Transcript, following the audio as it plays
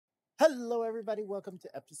Hello, everybody. Welcome to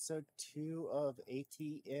episode 2 of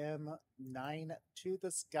ATM9 to the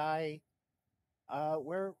Sky,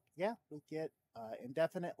 where, we get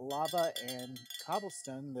indefinite lava and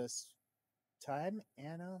cobblestone this time,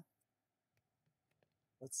 and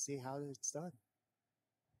let's see how it's done.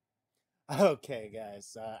 Okay,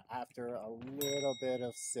 guys, after a little bit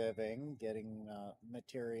of sieving, getting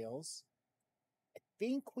materials, I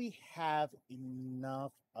think we have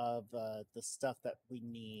enough of the stuff that we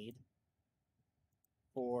need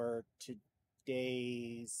for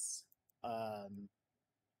today's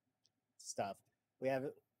stuff. We have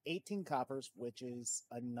 18 coppers, which is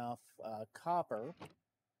enough copper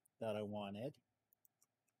that I wanted.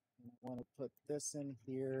 I want to put this in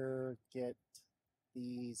here, get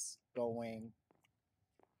these going.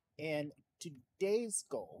 And today's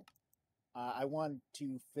goal, I want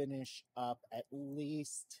to finish up at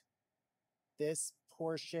least this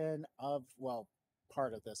portion of, well,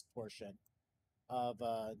 part of this portion of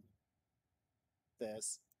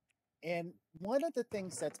this. And one of the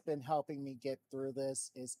things that's been helping me get through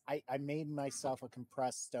this is I made myself a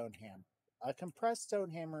compressed stone hammer. A compressed stone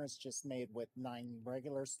hammer is just made with 9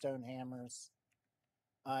 regular stone hammers,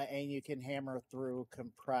 and you can hammer through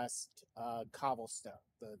compressed cobblestone,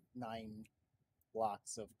 the 9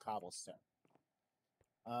 blocks of cobblestone.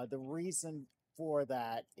 The reason for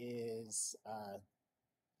that is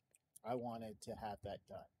I wanted to have that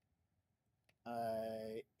done.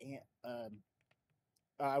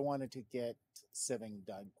 I wanted to get sieving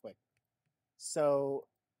done quick. So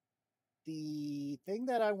the thing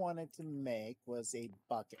that I wanted to make was a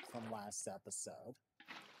bucket from last episode.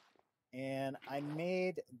 And I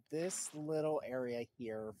made this little area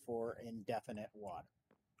here for indefinite water.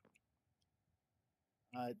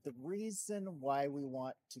 The reason why we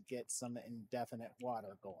want to get some indefinite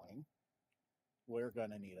water going, we're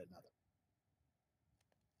going to need another.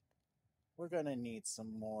 We're going to need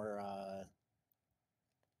some more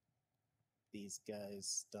these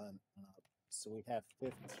guys done up. So we have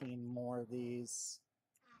 15 more of these.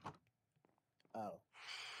 No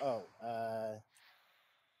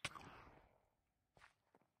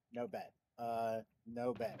bed.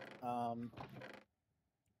 No bed.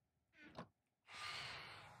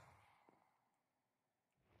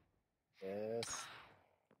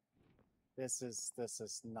 This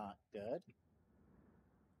is not good.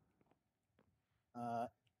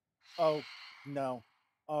 Oh no.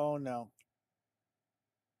 Oh no.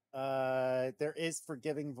 There is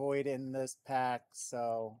Forgiving Void in this pack,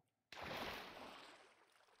 so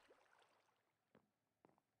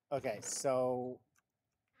okay, so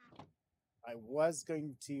I was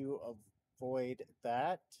going to avoid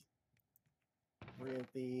that. 3 of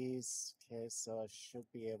these. Okay, so I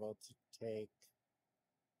should be able to take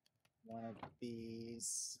one of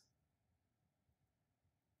these.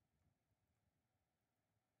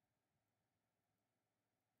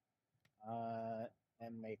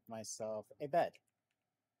 And make myself a bed.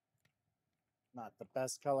 Not the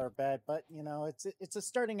best color bed, but you know, it's a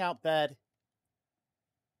starting out bed.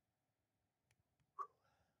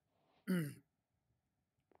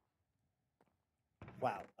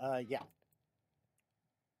 Wow. Yeah.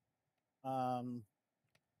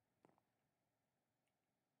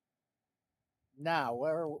 Now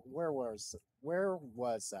where was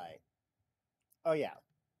I? Oh yeah.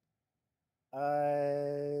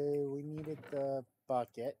 We needed the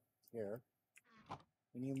bucket here.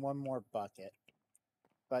 We need one more bucket.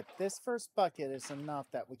 But this first bucket is enough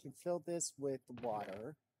that we can fill this with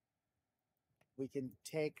water. We can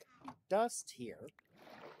take dust here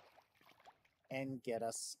and get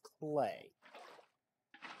us clay.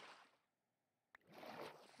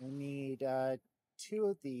 We need 2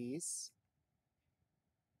 of these.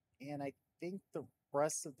 And I think the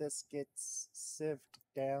rest of this gets sieved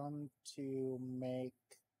down to make,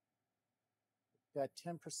 got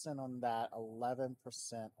 10% on that, 11%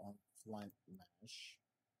 on flint mesh,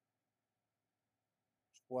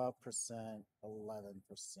 12%,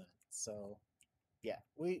 11%. So yeah,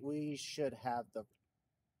 we should have the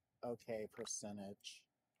okay percentage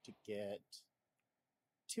to get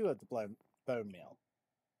 2 of the bone meal.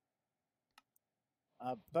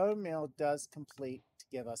 Bone meal does complete to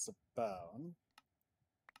give us a bone.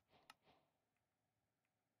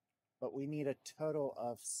 But we need a total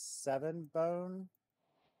of 7 bone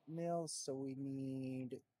meal, so we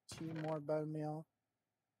need 2 more bone meal.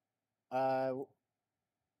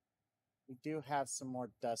 We do have some more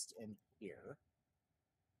dust in here.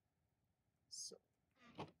 So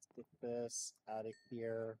let's get this out of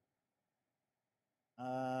here.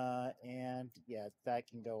 And yeah, that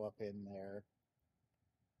can go up in there.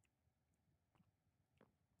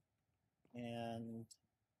 And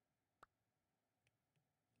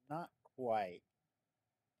Not quite.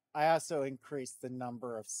 I also increased the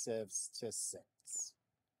number of sieves to 6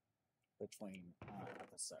 between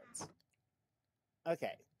episodes.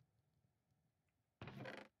 Okay.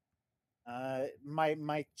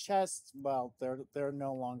 My chests, well, they're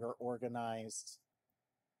no longer organized.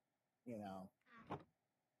 You know,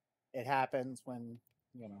 it happens when,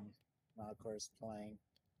 you know, not of course playing.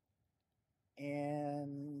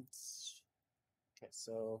 And okay,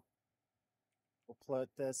 so we'll put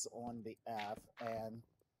this on the F, and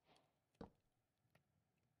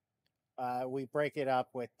we break it up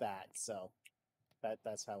with that. So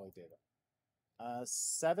that's how we do it.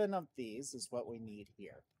 7 of these is what we need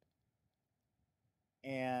here.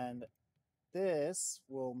 And this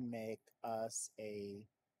will make us a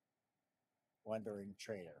wandering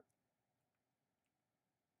trader.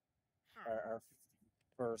 Our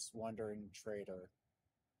first wandering trader.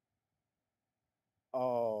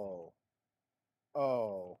 Oh.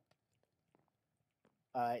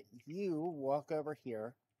 You walk over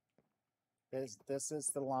here. This is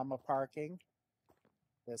the llama parking.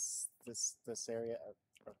 This area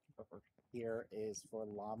over here is for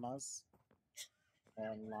llamas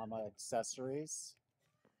and llama accessories.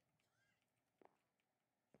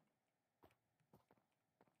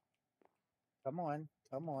 Come on.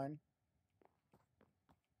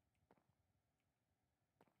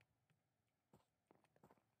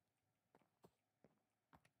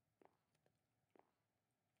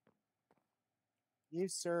 You,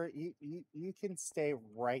 sir, you can stay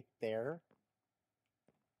right there.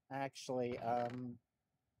 Actually,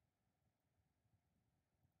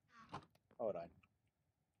 hold on.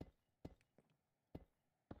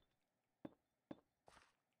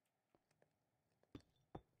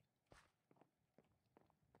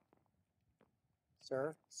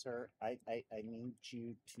 Sir, I need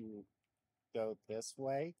you to go this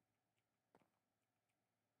way.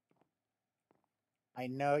 I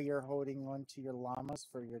know you're holding on to your llamas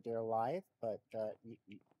for your dear life, but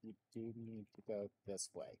you do need to go this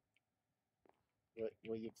way.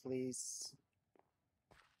 Will you please?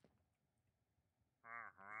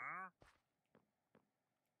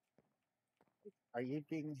 Are you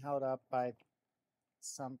being held up by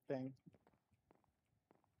something?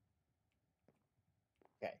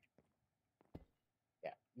 Okay.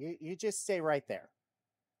 Yeah, you just stay right there.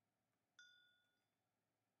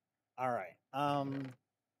 All right.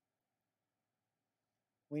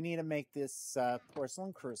 We need to make this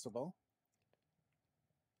porcelain crucible.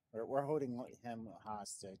 We're holding him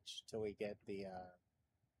hostage till we get the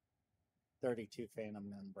 32 phantom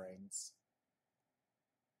membranes,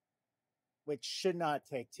 which should not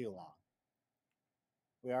take too long.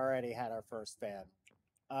 We already had our first fan.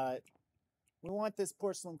 We want this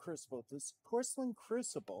porcelain crucible. This porcelain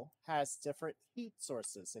crucible has different heat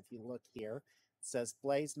sources. If you look here, it says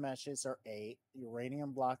blaze meshes are 8,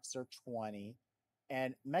 uranium blocks are 20,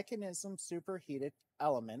 and mechanism superheated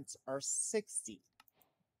elements are 60.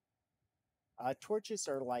 Torches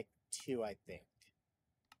are like 2, I think.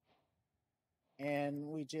 And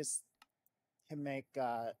we just can make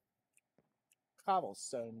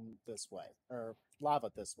cobblestone this way, or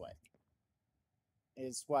lava this way.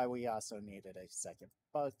 Is why we also needed a second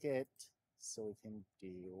bucket, so we can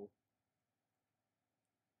do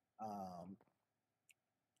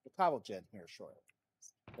the cobble gen here shortly.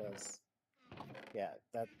 Because, yeah,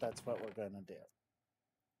 that's what we're gonna do.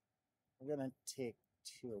 We're gonna take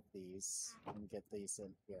 2 of these and get these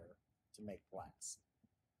in here to make glass.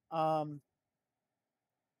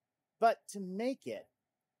 But to make it,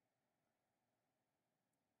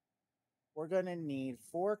 we're gonna need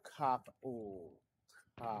 4 copper. Ooh,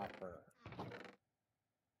 copper.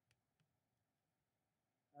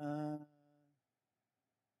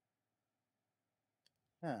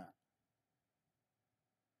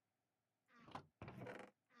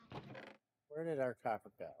 Where did our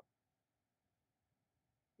copper go?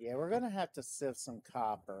 Yeah, we're gonna have to sieve some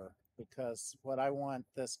copper, because what I want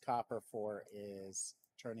this copper for is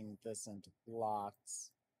turning this into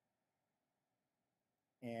blocks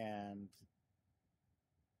and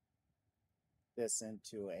this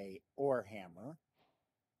into a ore hammer,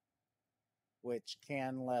 which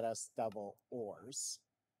can let us double ores.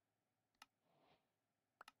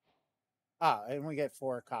 And we get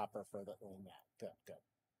 4 copper for the yeah, good.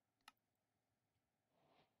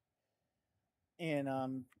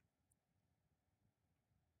 And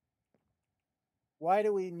why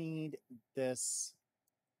do we need this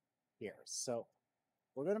here? So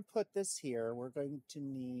we're going to put this here. We're going to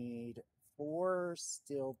need 4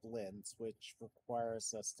 steel blends, which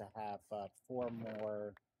requires us to have 4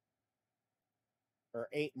 more or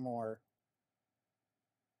 8 more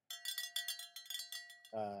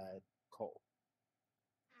coal.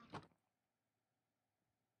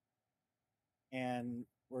 And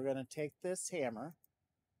we're going to take this hammer.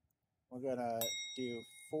 We're going to do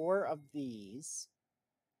 4 of these.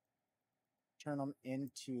 Turn them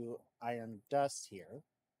into iron dust here.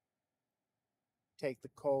 Take the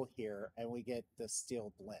coal here, and we get the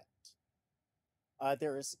steel blend.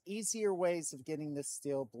 There's easier ways of getting the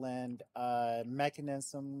steel blend.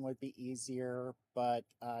 Mechanism would be easier, but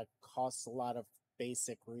costs a lot of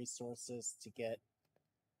basic resources to get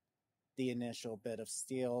the initial bit of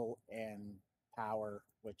steel and power,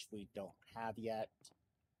 which we don't have yet.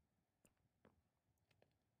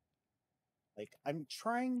 Like, I'm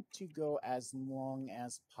trying to go as long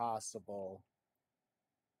as possible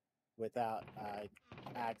without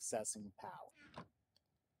accessing power.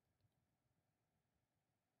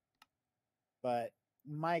 But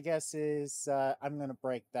my guess is I'm going to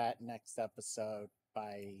break that next episode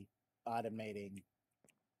by automating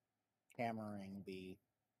hammering the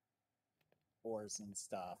ores and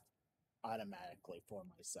stuff automatically for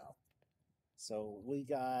myself. So we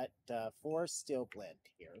got 4 steel blend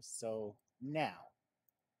here. So now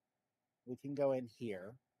we can go in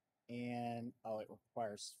here and, oh, it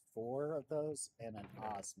requires 4 of those and an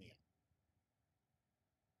osmium.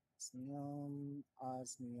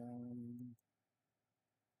 Osmium.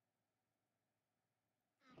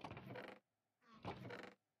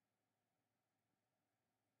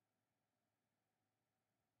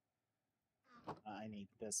 I need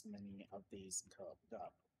this many of these cooked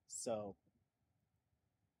up. So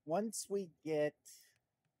once we get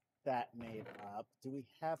that made up, do we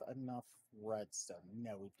have enough redstone?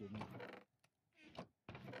 No, we do not.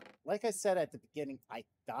 Like I said at the beginning, I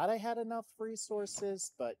thought I had enough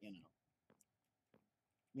resources, but you know,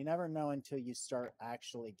 you never know until you start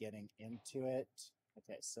actually getting into it.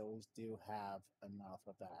 Okay, so we do have enough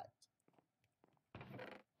of that.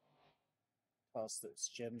 Toss those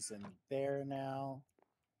gems in there now.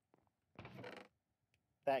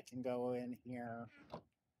 That can go in here.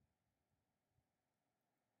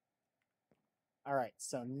 All right,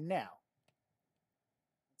 so now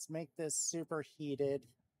let's make this superheated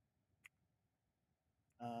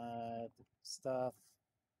stuff.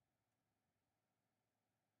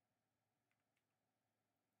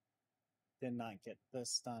 Did not get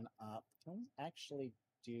this done up. Can we actually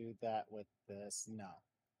do that with this? No.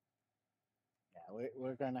 Yeah,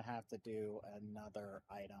 we're going to have to do another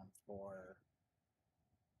item for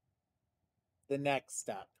the next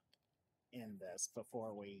step in this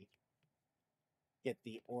before we get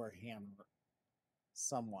the ore hammer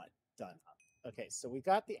somewhat done up. Okay, so we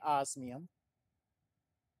got the osmium.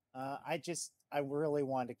 I really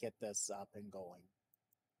want to get this up and going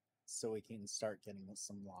so we can start getting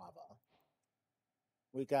some lava.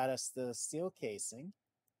 We got us the steel casing,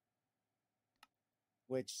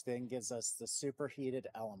 which then gives us the superheated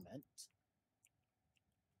element.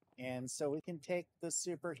 And so we can take the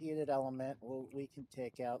superheated element, we can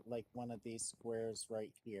take out like one of these squares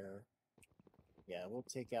right here. Yeah, we'll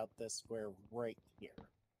take out this square right here.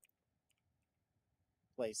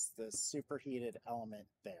 Place the superheated element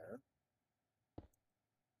there.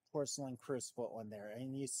 Porcelain crucible on there.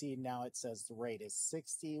 And you see now it says the rate is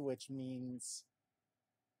 60, which means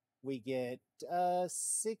we get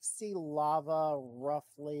 60 lava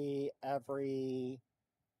roughly every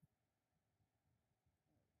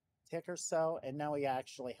tick or so. And now we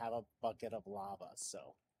actually have a bucket of lava.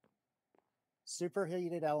 So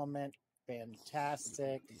superheated element,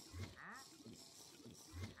 fantastic.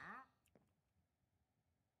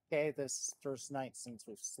 Okay, this is first night since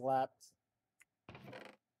we've slept,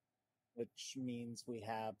 which means we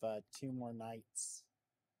have 2 more nights.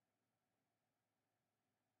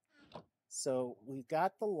 So we've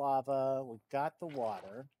got the lava, we've got the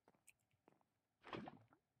water.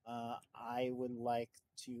 I would like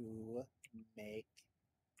to make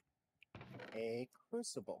a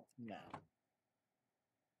crucible now.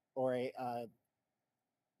 Or a,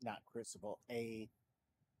 not crucible, a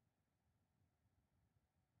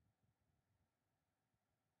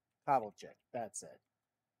𝐶𝐞𝐥𝐤𝐨, that's it.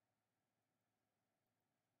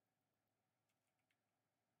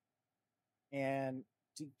 And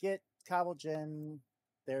to get 𝐶𝐞𝐥𝐤𝐨,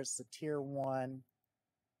 there's the tier 1.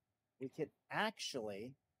 We can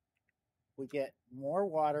actually, we get more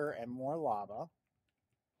water and more lava.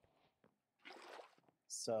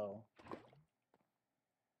 So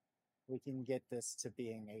we can get this to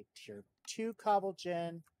being a tier 2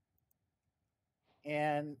 𝐶𝐞𝐥𝐤𝐨.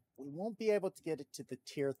 And we won't be able to get it to the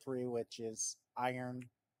tier 3, which is iron,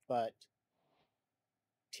 but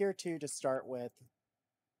tier 2 to start with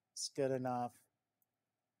is good enough.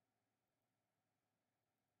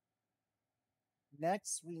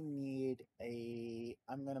 next we need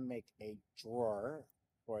I'm going to make a drawer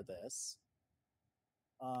for this.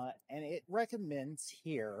 And it recommends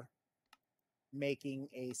here making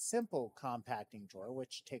a simple compacting drawer,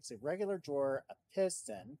 which takes a regular drawer, a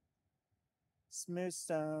piston, smooth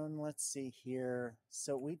stone. Let's see here.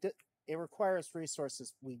 So it requires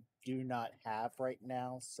resources we do not have right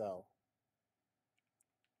now. So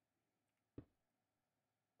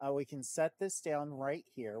we can set this down right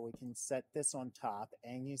here. We can set this on top,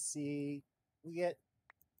 and you see we get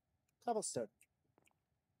cobblestone.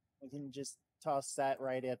 We can just toss that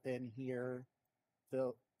right up in here,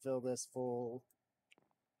 fill this full.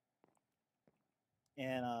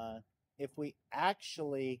 And if we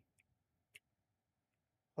actually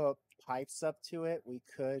hook pipes up to it, we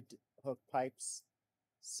could hook pipes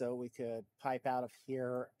so we could pipe out of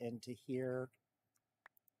here into here.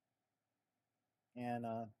 And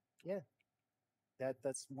yeah,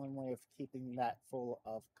 that's one way of keeping that full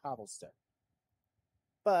of cobblestone.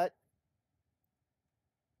 But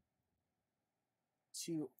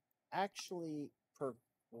to actually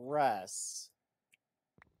progress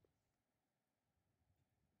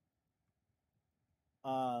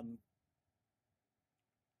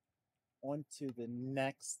onto the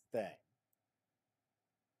next thing,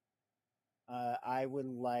 I would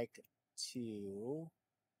like to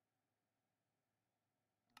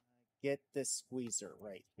get this squeezer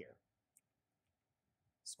right here.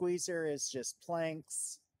 Squeezer is just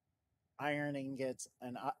planks, iron ingots,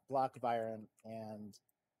 a block of iron, and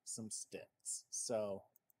some sticks. So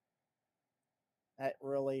that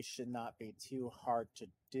really should not be too hard to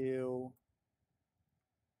do,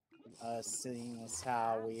 seeing as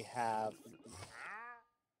how we have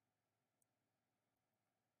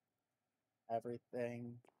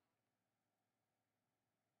everything.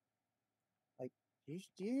 Like,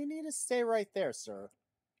 do you need to stay right there, sir?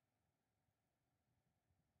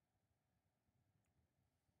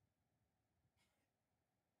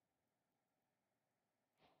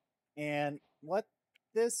 And what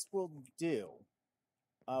this will do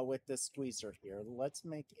with the squeezer here, let's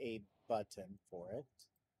make a button for it.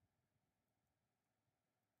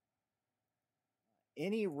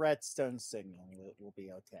 Any redstone signal will be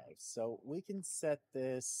okay. So we can set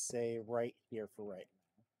this, say, right here for right now.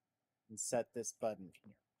 And set this button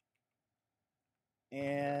here.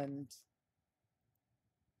 And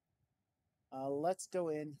let's go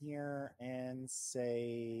in here and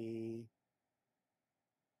say...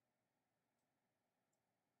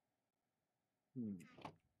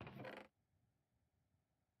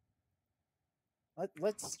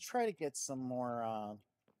 Let's try to get some more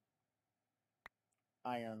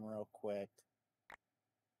iron real quick,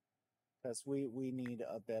 because we need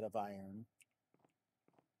a bit of iron.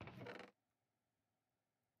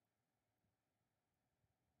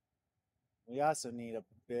 We also need a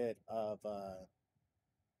bit of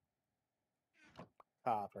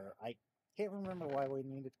copper. I can't remember why we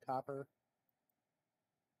needed copper.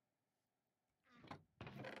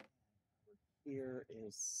 Here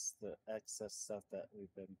is the excess stuff that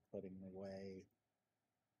we've been putting away.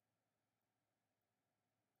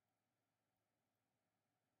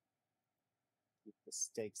 Keep the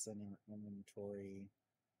stakes in our inventory.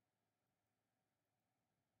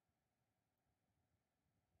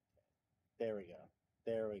 There we go.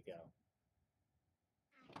 There we go.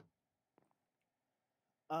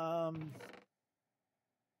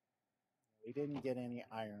 We didn't get any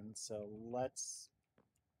iron, so let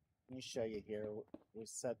me show you here. We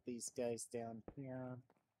set these guys down here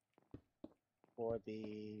for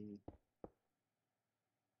the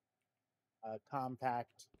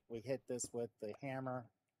compact. We hit this with the hammer,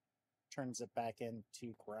 turns it back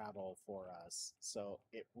into gravel for us. So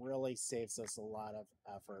it really saves us a lot of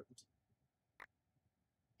effort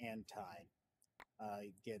and time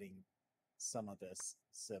getting some of this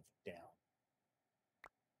sift down.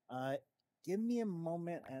 Give me a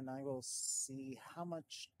moment and I will see how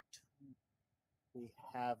much we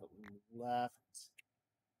have left.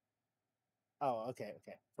 Oh, okay.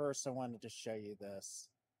 First, I wanted to show you this.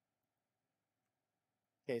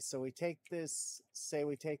 Okay, so we take this, say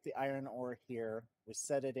we take the iron ore here, we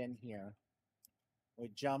set it in here, we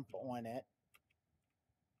jump on it.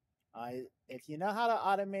 If you know how to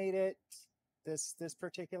automate it, this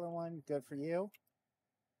particular one, good for you.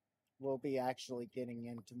 We'll be actually getting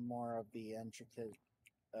into more of the intricate,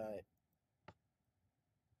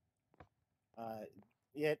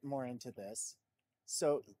 more into this.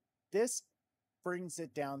 So this brings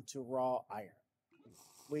it down to raw iron.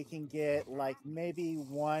 We can get like maybe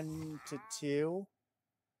 1 to 2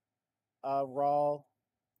 raw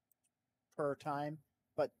per time,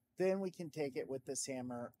 but then we can take it with this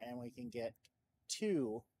hammer and we can get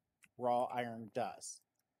 2 raw iron dust.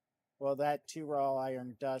 Well, that 2 raw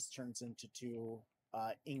iron dust turns into 2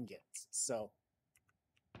 ingots. So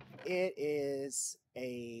it is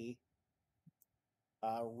a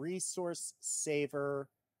resource saver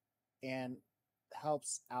and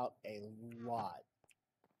helps out a lot.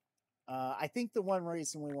 I think the one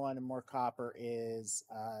reason we wanted more copper is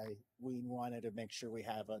we wanted to make sure we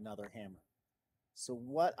have another hammer. So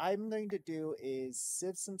what I'm going to do is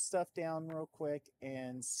sieve some stuff down real quick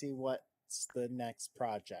and see what's the next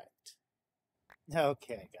project.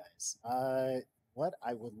 Okay, guys. What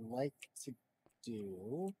I would like to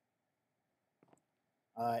do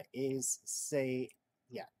is say,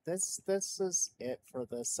 yeah, this is it for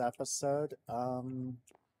this episode. I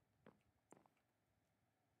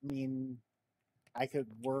mean, I could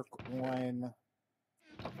work on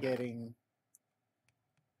getting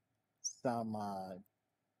some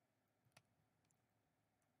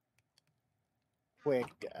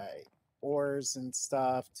quick ores and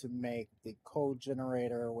stuff to make the coal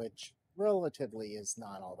generator, which relatively is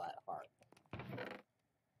not all that hard.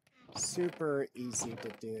 Super easy to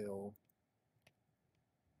do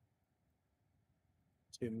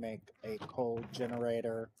to make a coal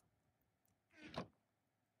generator.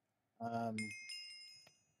 Let's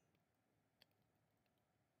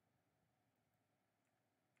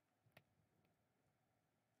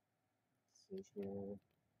see here. I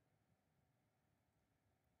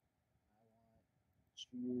want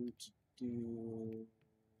you to do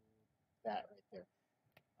that right there.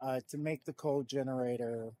 To make the coal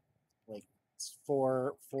generator, like it's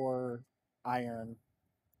four iron,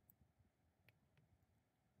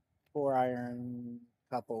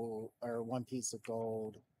 couple or 1 piece of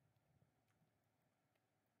gold.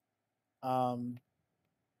 Oh,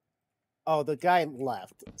 the guy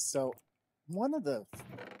left. So one of the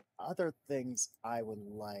other things I would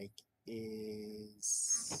like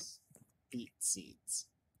is beet seeds.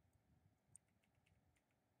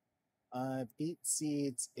 Beet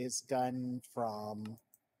seeds is gotten from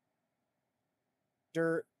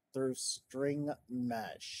dirt through string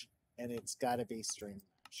mesh, and it's got to be string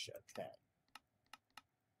mesh. Okay.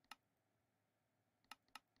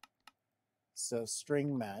 So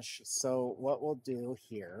string mesh. So what we'll do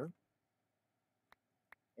here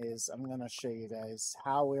is I'm going to show you guys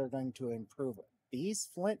how we're going to improve these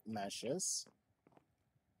flint meshes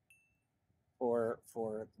for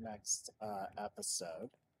next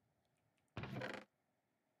episode.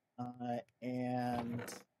 And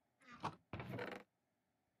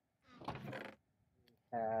we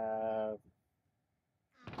have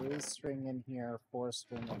 3 string in here, 4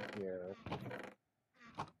 string in here,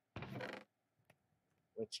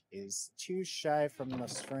 which is too shy from the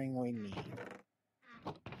string we need.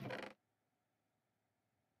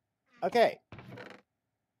 Okay.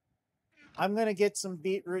 I'm going to get some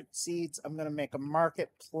beetroot seeds. I'm going to make a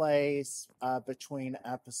marketplace between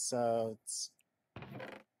episodes.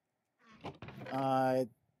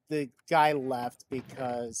 The guy left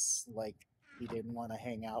because, like, he didn't want to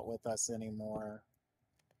hang out with us anymore.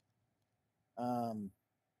 I've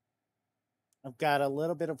got a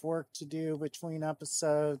little bit of work to do between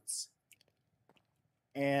episodes.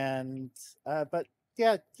 And, but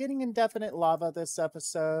yeah, getting indefinite lava this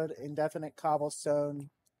episode, indefinite cobblestone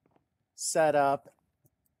setup,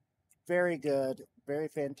 very good, very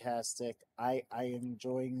fantastic. I am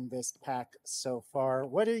enjoying this pack so far.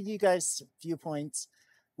 What are you guys' viewpoints?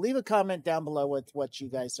 Leave a comment down below with what you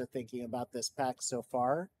guys are thinking about this pack so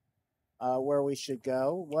far, where we should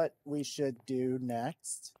go, what we should do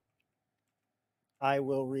next. I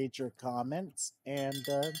will read your comments and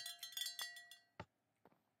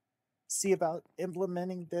see about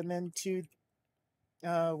implementing them into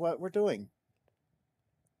what we're doing.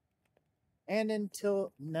 And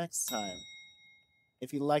until next time,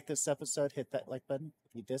 if you like this episode, hit that like button.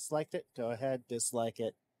 If you disliked it, go ahead, dislike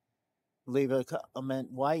it. Leave a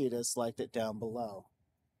comment why you disliked it down below.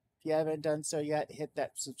 If you haven't done so yet, hit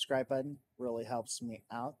that subscribe button. Really helps me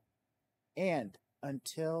out. And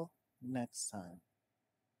until next time.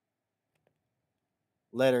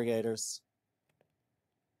 Later, Gators.